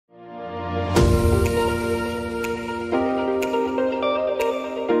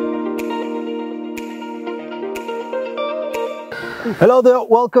Hello there,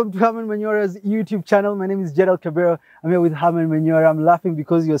 welcome to Herman Manyora's YouTube channel. My name is Gerald Cabero. I'm here with Herman Manyora. I'm laughing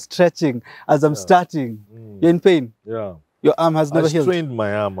because you're stretching as I'm starting. You're in pain? Yeah. Your arm has never healed? I strained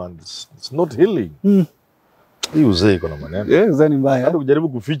my arm and it's not healing. Hii uzee iko na maneno. Yeah, uzani mbaya. Hata kujaribu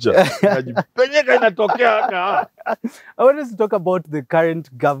kuficha. Inajipenyeka inatokea haka. I want us to talk about the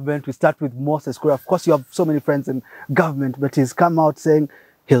current government. We start with Moses Kuria. Of course, you have so many friends in government, but he's come out saying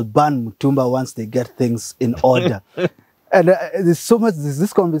he'll ban Mutumba once they get things in order. And there's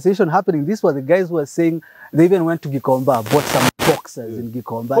this conversation happening. These were the guys who were saying they even went to Gikomba, bought some boxers in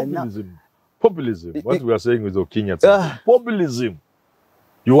Gikomba. Populism. What we are saying with Okinya. Populism.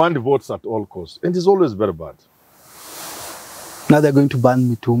 You want votes at all costs. And it's always very bad. Now they're going to ban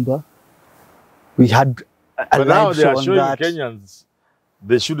Mutumba. We had a now they are showing that. Kenyans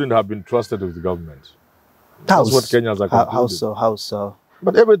they shouldn't have been trusted with the government. That's what Kenyans are concluding. How so?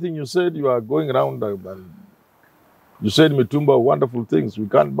 But everything you said, you are going around and you said Mitumba, wonderful things. We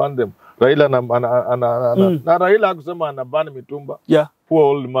can't ban them. Raila na Raila kusema anaban Mitumba. Yeah. Poor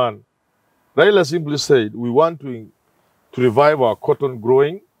old man. Raila simply said, we want to revive our cotton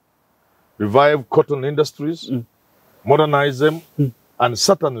growing, revive cotton industries, modernize them, and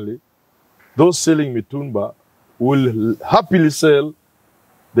certainly those selling Mitumba will happily sell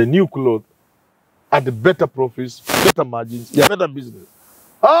the new cloth at better profits, better margins, better business.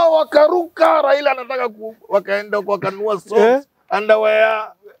 Wakaruka Raila anataka wakaenda wakanunua socks,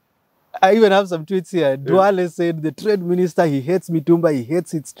 underwear. I even have some tweets here. Duale said the trade minister, he hates Mitumba, he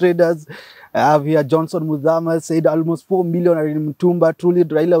hates its traders. I have here Johnson Mudhama said almost 4 million are in Mitumba. Truly,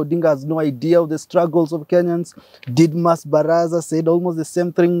 Raila Odinga has no idea of the struggles of Kenyans. Didmas Baraza said almost the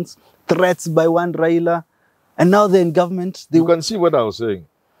same things, threats by one Raila. And now they're in government. You can see what I was saying.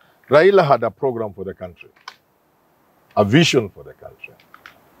 Raila had a program for the country, a vision for the country.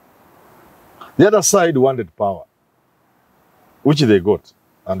 The other side wanted power, which they got,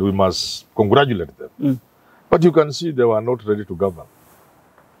 and we must congratulate them. But you can see they were not ready to govern.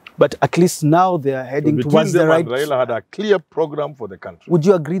 But at least now they are heading towards the right... Raila had a clear program for the country. Would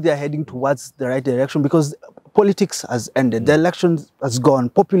you agree they are heading towards the right direction? Because politics has ended, the election has gone,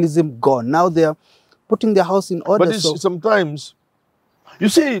 populism gone. Now they are putting their house in order. But sometimes, you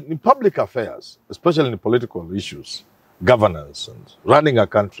see, in public affairs, especially in political issues, governance and running a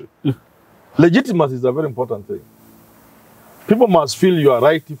country, legitimacy is a very important thing. People must feel you are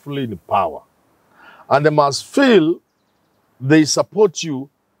rightfully in power. And they must feel they support you,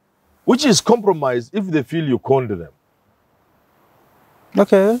 which is compromised if they feel you conned them.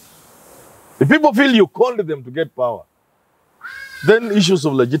 Okay. If people feel you conned them to get power, then issues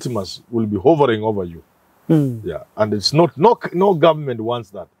of legitimacy will be hovering over you. Yeah, and it's not, no government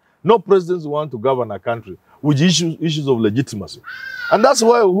wants that. No presidents want to govern a country with issues of legitimacy. And that's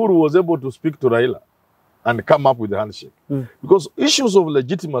why Uhuru was able to speak to Raila and come up with a handshake. Because issues of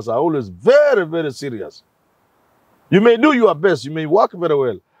legitimacy are always very, very serious. You may do your best, you may work very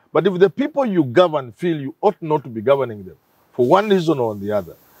well, but if the people you govern feel you ought not to be governing them, for one reason or the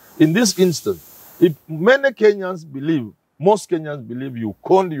other, in this instance, if many Kenyans believe, most Kenyans believe you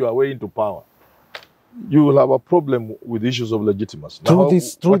conned your way into power, you will have a problem with issues of legitimacy.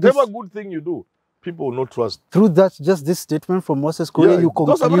 Whatever good thing you do, people will not trust. Through that, just this statement from Moses Kuria, you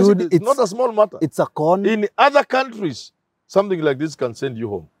conclude it's not a small matter. It's a con. In other countries, something like this can send you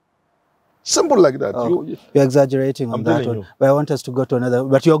home. Simple like that. You're exaggerating on that one. But I want us to go to another.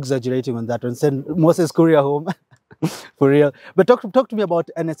 But you're exaggerating on that one. Send Moses Kuria home. For real. But talk to me about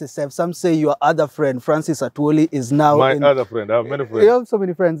NSSF. Some say your other friend, Francis Atwoli, is now other friend. I have many friends. You have so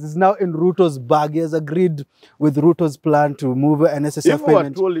many friends. Is now in Ruto's bag. He has agreed with Ruto's plan to move NSSF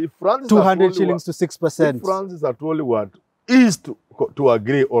payment 200 shillings to 6%. If Francis Atwoli is to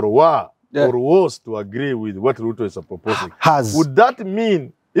agree or was to agree with what Ruto is proposing, would that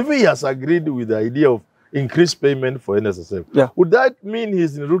mean, if he has agreed with the idea of increased payment for NSSF, would that mean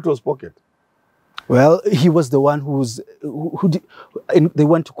he's in Ruto's pocket? Well, he was the one they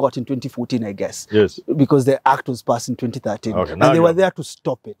went to court in 2014, I guess. Yes. Because the act was passed in 2013. Okay, and they were there to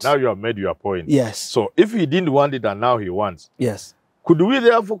stop it. Now you have made your point. Yes. So if he didn't want it and now he wants. Yes.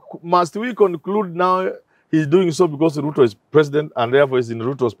 Must we conclude now he's doing so because Ruto is president and therefore is in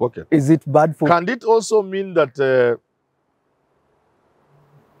Ruto's pocket? Is it bad for... Can it also mean that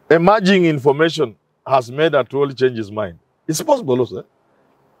emerging information has made Atwoli change his mind? It's possible also.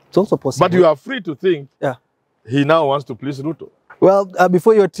 It's also possible. But you are free to think he now wants to please Ruto. Well,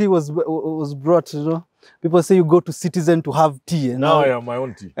 before your tea was brought, People say you go to Citizen to have tea. And Now I have my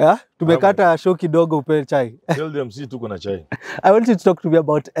own tea. yeah? Tumekata show kidogo upe chai. Tell them, see, tuko na chai. I want you to talk to me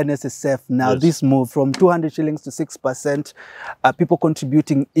about NSSF now. Yes. This move from 200 shillings to 6%, people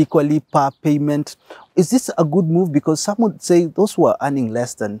contributing equally per payment. Is this a good move? Because some would say those who are earning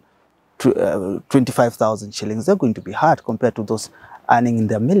less than 25,000 shillings, they're going to be hard compared to those earning in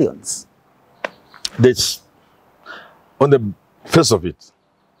their millions. This, on the face of it,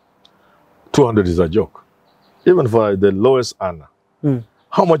 200 is a joke. Even for the lowest earner,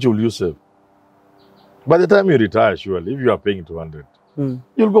 how much will you save? By the time you retire, surely, if you are paying 200,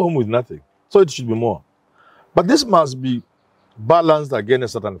 you'll go home with nothing. So it should be more. But this must be balanced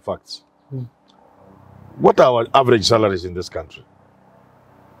against certain facts. What are our average salaries in this country?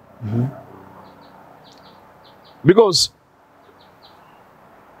 Because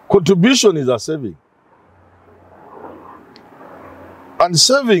contribution is a saving. And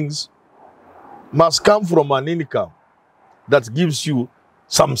savings must come from an income that gives you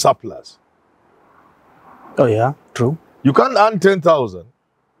some surplus. Oh yeah, true. You can't earn 10,000.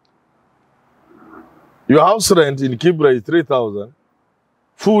 Your house rent in Kibra is 3,000.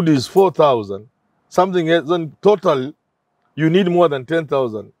 Food is 4,000. Something else, then total, you need more than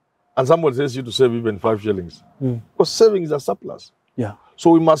 10,000. And someone says you to save even 5 shillings. Because saving is a surplus. Yeah. So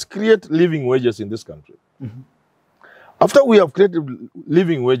we must create living wages in this country. After we have created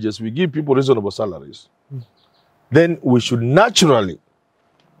living wages, we give people reasonable salaries. Then we should naturally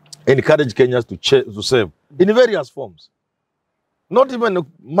encourage Kenyans to save in various forms. Not even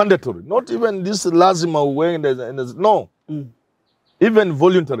mandatory, not even this lazima way. No. Even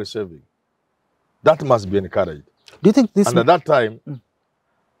voluntary saving. That must be encouraged. Do you think this... And at that time,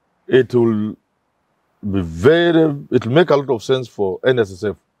 it will make a lot of sense for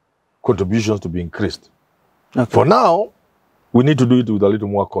NSSF contributions to be increased. Okay. For now, we need to do it with a little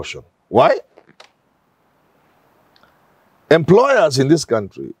more caution. Why? Employers in this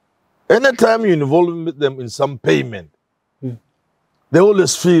country, anytime you involve them in some payment, they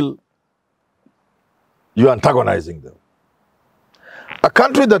always feel you're antagonizing them. A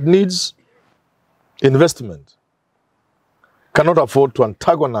country that needs investment cannot afford to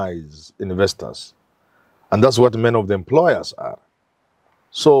antagonize investors. And that's what many of the employers are.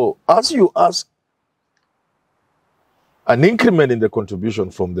 So as you ask an increment in the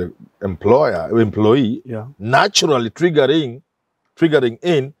contribution from the employee, naturally triggering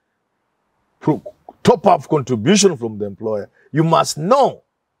in top-up contribution from the employer, you must know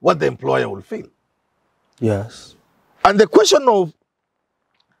what the employer will feel. Yes. And the question of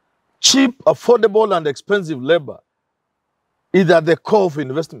cheap, affordable, and expensive labor is at the core of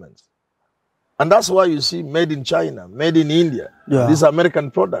investments. And that's why you see made in China, made in India, these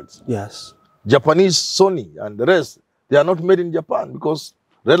American products. Yes. Japanese Sony and the rest, they are not made in Japan because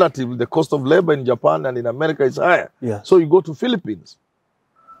relatively the cost of labor in Japan and in America is higher. Yes. So you go to Philippines,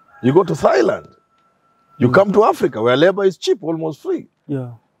 you go to Thailand, you come to Africa where labor is cheap, almost free.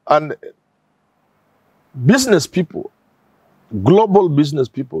 Yeah. And business people, global business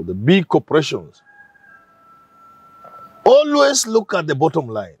people, the big corporations, always look at the bottom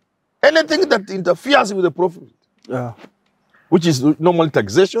line. Anything that interferes with the profit, which is normally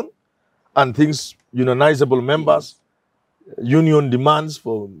taxation and things, unionizable members, union demands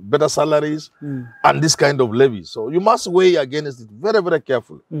for better salaries, and this kind of levies. So you must weigh against it very, very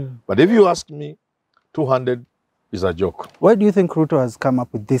carefully. But if you ask me, 200 is a joke. Why do you think Ruto has come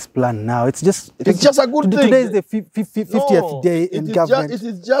up with this plan now? It's just a good thing. Today is the 50th day in government. It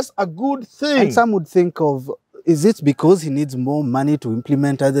is just a good thing. And some would think of, is it because he needs more money to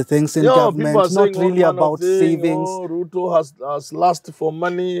implement other things in government, not really about savings? Oh, Ruto has lost for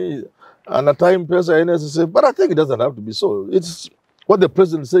money and a time pressure, NSSF. But I think it doesn't have to be so. It's what the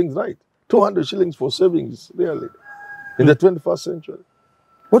president is saying is right. 200 shillings for savings, really, in the 21st century.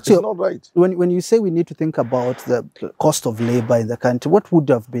 It's not right. When you say we need to think about the cost of labor in the country, what would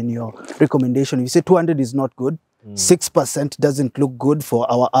have been your recommendation? You say 200 is not good. 6% doesn't look good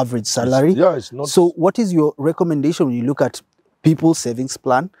for our average salary. It's not. So what is your recommendation when you look at people's savings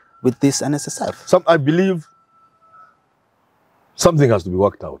plan with this NSSF? I believe something has to be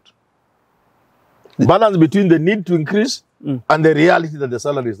worked out. Balance between the need to increase and the reality that the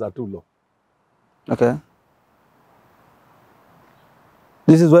salaries are too low. Okay.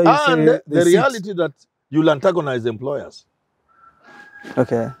 This is why you say the reality that you'll antagonize employers.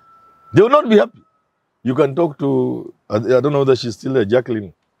 Okay. They will not be happy. You can talk to, I don't know whether she's still there,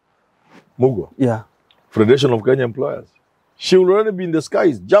 Jacqueline Mugo. Yeah. Federation of Kenya Employers. She will already be in the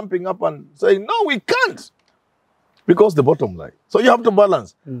skies, jumping up and saying, no, we can't. Because the bottom line. So you have to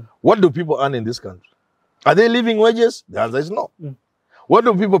balance. What do people earn in this country? Are they living wages? The answer is no. What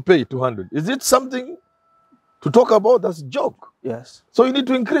do people pay 200? Is it something to talk about, that's a joke. Yes. So you need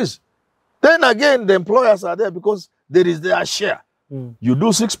to increase. Then again, the employers are there because there is their share. You do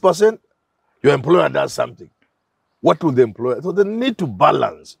 6%, your employer does something. What will the employer? So they need to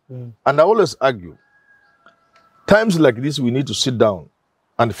balance. And I always argue, times like this, we need to sit down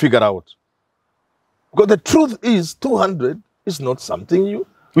and figure out. Because the truth is, 200 is not something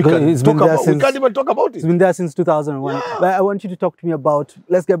we can talk about. We can't even talk about it. It's been there since 2001. Yeah. But I want you to talk to me about,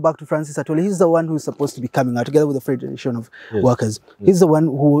 let's get back to Francis Atwoli. He's the one who's supposed to be coming out together with the Federation of Workers. He's the one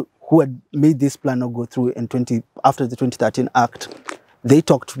who had made this plan not go through after the 2013 Act. They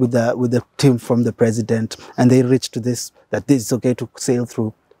talked with the team from the president, and they reached to this, that this is okay to sail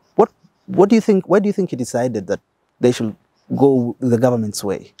through. What do you think? Why do you think he decided that they should go the government's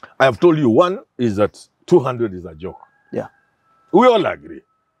way? I have told you, one is that 200 is a joke. Yeah. We all agree.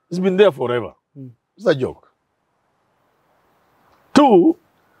 It's been there forever. It's a joke. Two,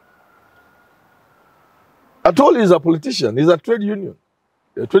 Atwoli is a politician. He's a trade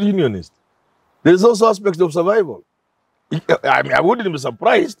unionist. There's also aspects of survival. I mean, I wouldn't be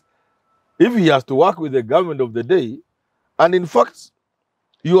surprised if he has to work with the government of the day. And in fact,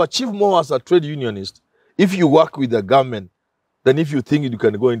 you achieve more as a trade unionist if you work with the government than if you think you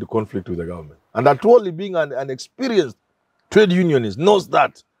can go into conflict with the government. And Atwoli, being an experienced trade unionist, knows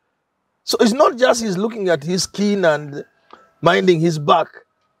that. So it's not just he's looking at his skin and minding his back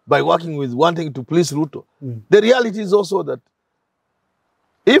by wanting to please Ruto. The reality is also that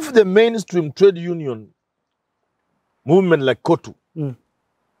if the mainstream trade union movement like KOTU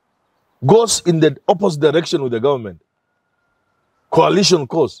goes in the opposite direction with the government, coalition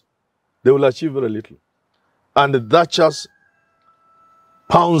course, they will achieve very little. And that's just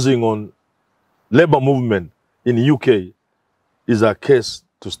pouncing on labor movement in the UK is a case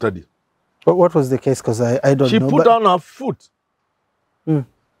to study. But what was the case? Because I don't know. She put down her foot.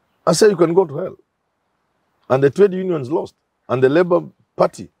 I said, you can go to hell. And the trade unions lost. And the Labour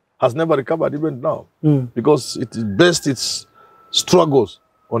Party has never recovered even now. Because it based its struggles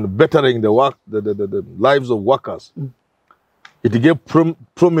on bettering the lives of workers. It gave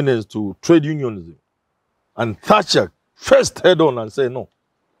prominence to trade unionism. And Thatcher first head on and said no.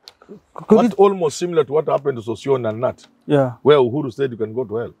 Almost similar to what happened to Sossion and Nat. Yeah. Where Uhuru said you can go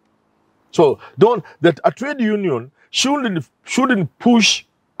to hell. So a trade union shouldn't push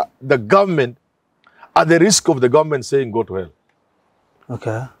the government at the risk of the government saying go to hell.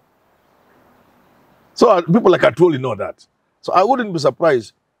 Okay. So people like Atwoli know that. So I wouldn't be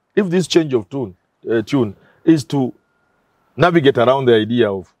surprised if this change of tune is to navigate around the idea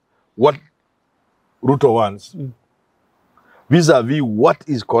of what Ruto wants vis-a-vis what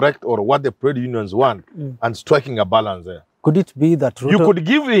is correct or what the trade unions want and striking a balance there. Could it be that Ruto... You could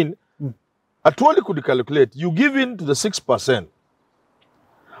give in, Atwoli could calculate, you give in to the 6%,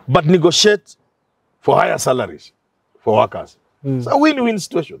 but negotiate for higher salaries for workers. It's a win-win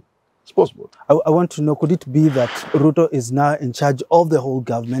situation. It's possible. I want to know, could it be that Ruto is now in charge of the whole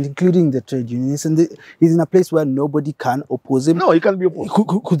government, including the trade unions, and he's in a place where nobody can oppose him? No, he can be opposed.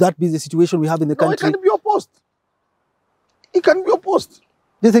 Could that be the situation we have in the country? He can be opposed. He can be opposed.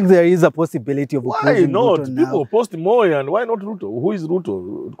 Do you think there is a possibility of opposing Ruto? Why not? Ruto now? People opposed Moi, and why not Ruto? Who is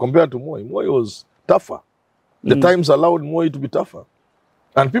Ruto compared to Moi? Moi was tougher. The times allowed Moi to be tougher.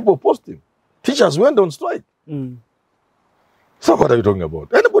 And people opposed him. Teachers went on strike. So what are you talking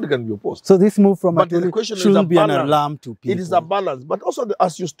about? Anybody can be opposed. So this move from Atwoli shouldn't be an alarm to people. It is a balance. But also,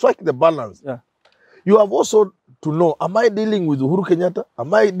 as you strike the balance, you have also to know, am I dealing with Uhuru Kenyatta?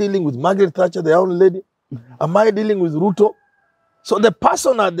 Am I dealing with Margaret Thatcher, the own lady? Am I dealing with Ruto? So the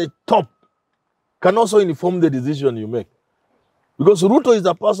person at the top can also inform the decision you make. Because Ruto is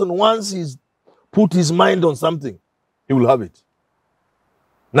a person, once he's put his mind on something, he will have it.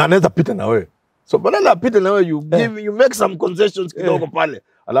 Now, another pita na wewe. So badala pita na wewe, you make some concessions kidogo pale.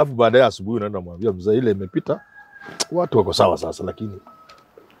 Alafu baadaye asubuhi unaenda mwambia mzee ile imepita. Watu wako sawa sasa, lakini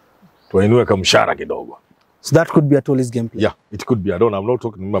tuinue kamshara kidogo. So that could be Atwoli's game plan. Yeah, it could be. I'm not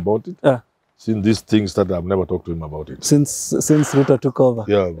talking to him about it. Since these things that I've never talked to him about it. Since Ruto took over.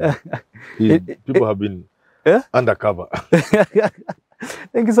 Yeah. People have been undercover.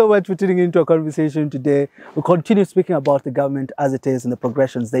 Thank you so much for tuning into our conversation today. We'll continue speaking about the government as it is and the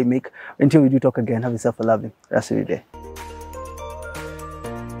progressions they make. Until we do talk again, have yourself a lovely rest of your day.